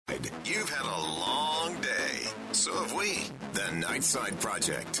You've had a long day. So have we. The Nightside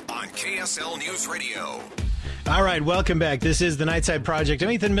Project on KSL News Radio. All right, welcome back. This is the Nightside Project.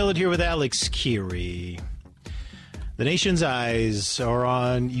 I'm Ethan Millett here with Alex Keary. The nation's eyes are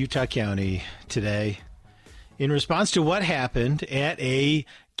on Utah County today in response to what happened at a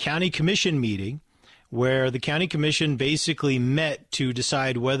county commission meeting where the county commission basically met to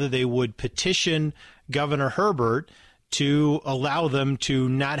decide whether they would petition Governor Herbert to allow them to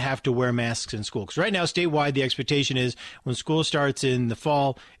not have to wear masks in school. Because right now, statewide, the expectation is when school starts in the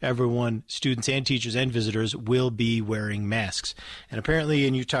fall, everyone, students and teachers and visitors, will be wearing masks. And apparently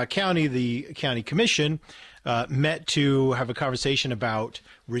in Utah County, the county commission met to have a conversation about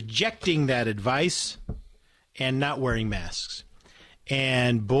rejecting that advice and not wearing masks.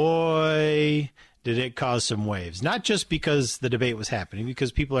 And boy, did it cause some waves. Not just because the debate was happening,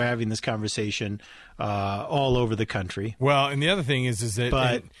 because people are having this conversation all over the country. Well, and the other thing is that,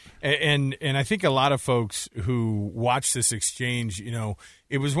 but, and I think a lot of folks who watch this exchange, you know,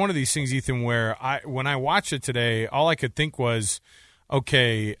 it was one of these things, Ethan, where when I watched it today, all I could think was,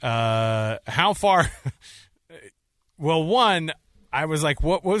 okay, how far? Well, one, I was like,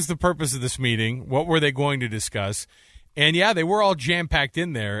 what was the purpose of this meeting? What were they going to discuss? And, yeah, they were all jam-packed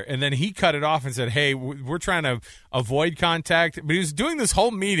in there. And then he cut it off and said, hey, we're trying to avoid contact. But he was doing this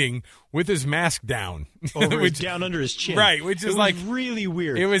whole meeting with his mask down. Down under his chin. Right, which is like really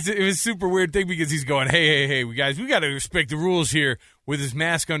weird. It was a super weird thing because he's going, hey, guys, we got to respect the rules here with his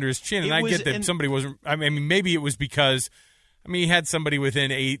mask under his chin. And I get that somebody wasn't – I mean, maybe it was because – he had somebody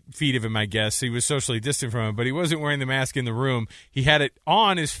within 8 feet of him, I guess. He was socially distant from him, but he wasn't wearing the mask in the room. He had it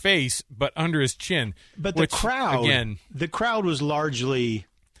on his face, but under his chin. But the crowd was largely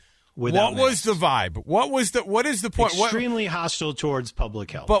without masks. What was the vibe? What is the point? Extremely hostile towards public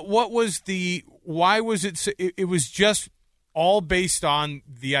health. But why was it? It was just all based on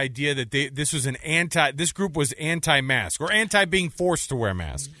the idea that this group was anti-mask or anti being forced to wear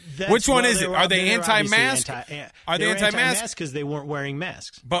masks. Which one is it? Are they anti-mask? Are they anti-mask because they weren't wearing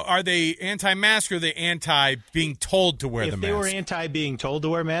masks? But are they anti-mask or are they anti being told to wear the mask? If they were anti being told to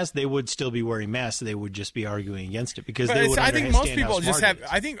wear masks, they would still be wearing masks. They would just be arguing against it because they would understand. I think most people just have.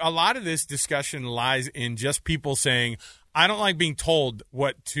 I think a lot of this discussion lies in just people saying, "I don't like being told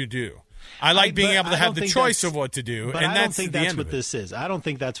what to do. I like being able to have the choice of what to do." But and I don't think that's what this is. I don't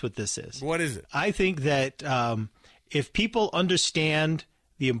think that's what this is. What is it? I think that if people understand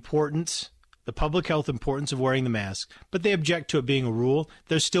the importance, the public health importance of wearing the mask, but they object to it being a rule,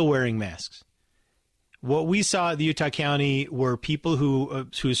 they're still wearing masks. What we saw at the Utah County were people who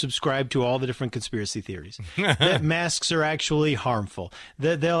subscribe to all the different conspiracy theories, that masks are actually harmful,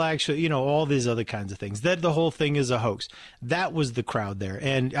 that they'll actually, all these other kinds of things, that the whole thing is a hoax. That was the crowd there.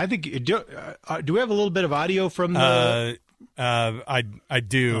 And I think, do we have a little bit of audio from the... I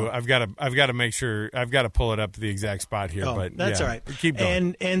do. I've got to make sure. I've got to pull it up to the exact spot here. But that's all right. Keep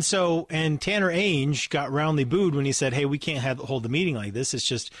going. And Tanner Ainge got roundly booed when he said, "Hey, we can't hold the meeting like this. It's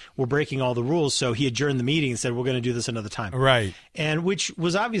just we're breaking all the rules." So he adjourned the meeting and said, "We're going to do this another time." Right. And which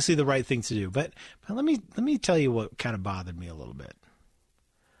was obviously the right thing to do. But let me tell you what kind of bothered me a little bit.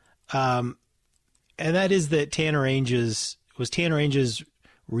 And that is that Tanner Ainge's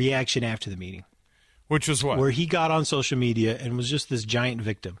reaction after the meeting. Which was what? Where he got on social media and was just this giant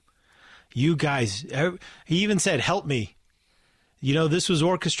victim. You guys, he even said, "Help me." This was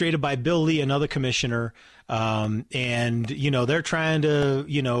orchestrated by Bill Lee, another commissioner. And, they're trying to,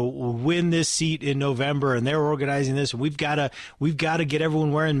 win this seat in November and they're organizing this. And we've got to get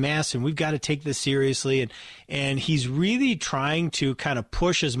everyone wearing masks and we've got to take this seriously. And he's really trying to kind of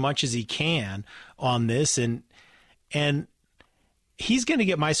push as much as he can on this. And he's going to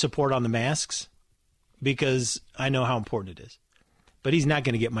get my support on the masks, because I know how important it is. But he's not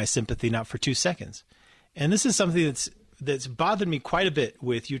going to get my sympathy, not for 2 seconds. And this is something that's bothered me quite a bit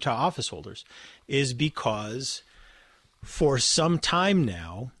with Utah office holders, is because for some time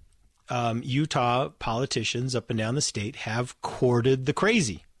now, Utah politicians up and down the state have courted the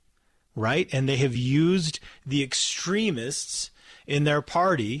crazy, right? And they have used the extremists in their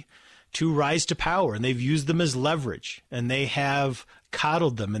party to rise to power, and they've used them as leverage, and they have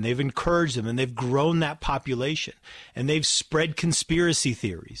coddled them, and they've encouraged them, and they've grown that population, and they've spread conspiracy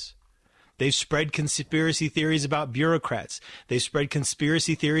theories. They've spread conspiracy theories about bureaucrats. They've spread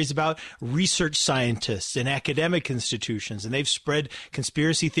conspiracy theories about research scientists and academic institutions, and they've spread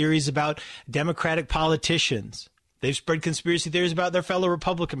conspiracy theories about Democratic politicians. They've spread conspiracy theories about their fellow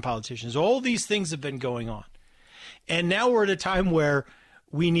Republican politicians. All these things have been going on. And now we're at a time where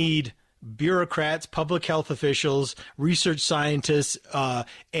we need bureaucrats, public health officials, research scientists,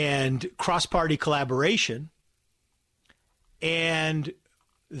 and cross-party collaboration. And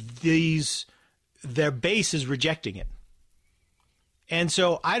their base is rejecting it. And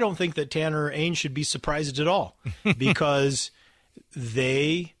so I don't think that Tanner Ainge should be surprised at all because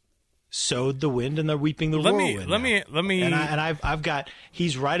they sowed the wind and they're weeping the whirlwind. Let me. And I've got.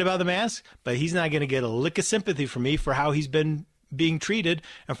 He's right about the mask, but he's not going to get a lick of sympathy from me for how he's been being treated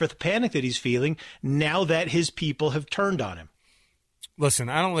and for the panic that he's feeling now that his people have turned on him. Listen,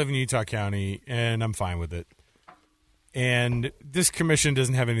 I don't live in Utah County, and I'm fine with it. And this commission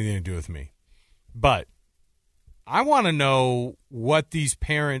doesn't have anything to do with me, but I want to know what these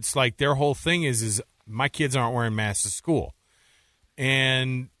parents, like, their whole thing is my kids aren't wearing masks at school.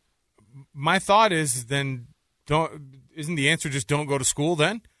 And my thought is then isn't the answer just don't go to school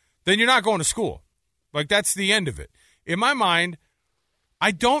then? Then you're not going to school. Like, that's the end of it. In my mind,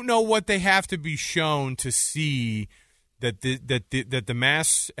 I don't know what they have to be shown to see that the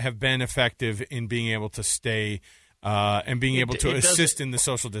masks have been effective in being able to stay and being able to assist in the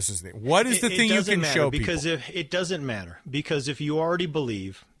social distancing. What is the thing you can show people? Because it doesn't matter. Because if you already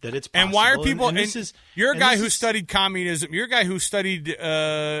believe that it's possible. And why are people you're a guy who studied communism. You're a guy who studied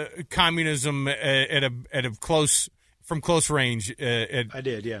communism at a close range I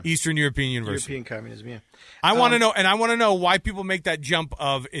did, yeah. Eastern European University. European communism, yeah. I want to know why people make that jump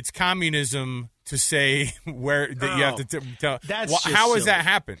of it's communism to say where that you have to tell. How does that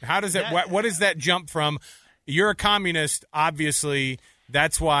happen? How does what is that jump from? You're a communist, obviously.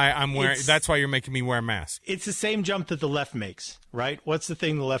 That's why I'm wearing. That's why you're making me wear a mask. It's the same jump that the left makes, right? What's the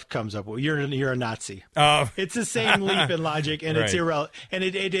thing the left comes up with? You're a Nazi. It's the same leap in logic, and it's irrelevant, and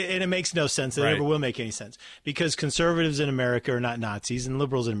it makes no sense. It never will make any sense because conservatives in America are not Nazis, and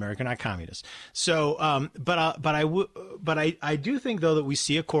liberals in America are not communists. So, but I do think though that we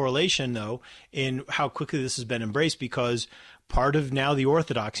see a correlation though in how quickly this has been embraced because part of now the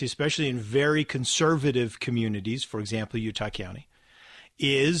orthodoxy, especially in very conservative communities, for example, Utah County,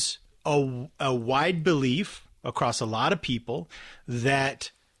 is a wide belief across a lot of people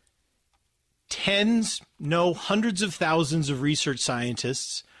that hundreds of thousands of research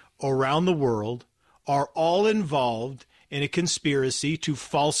scientists around the world are all involved in a conspiracy to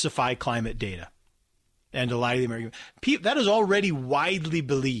falsify climate data and to lie to the American people. That is already widely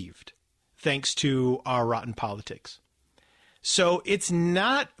believed thanks to our rotten politics. So it's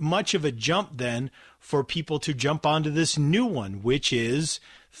not much of a jump then for people to jump onto this new one, which is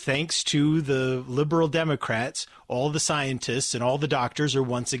thanks to the liberal Democrats, all the scientists and all the doctors are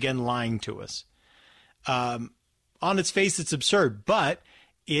once again lying to us. On its face, it's absurd, but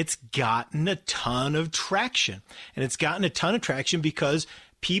it's gotten a ton of traction. And it's gotten a ton of traction because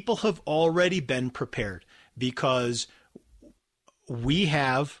people have already been prepared because we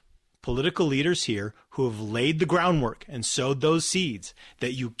have political leaders here who have laid the groundwork and sowed those seeds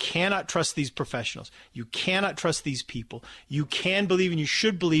that you cannot trust these professionals. You cannot trust these people. You can believe and you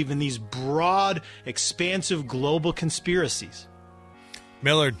should believe in these broad, expansive global conspiracies.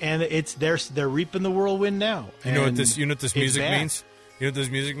 Millard. And they're reaping the whirlwind now. You know what this music means? You know what this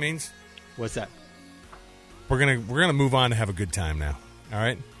music means? What's that? We're gonna move on to have a good time now. All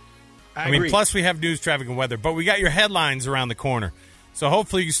right? I agree. Plus we have news, traffic, and weather, but we got your headlines around the corner. So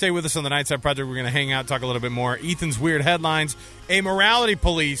hopefully you stay with us on the Nightside Project. We're going to hang out, talk a little bit more. Ethan's weird headlines. A morality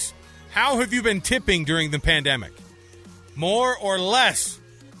police. How have you been tipping during the pandemic? More or less?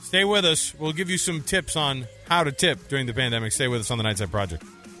 Stay with us. We'll give you some tips on how to tip during the pandemic. Stay with us on the Nightside Project.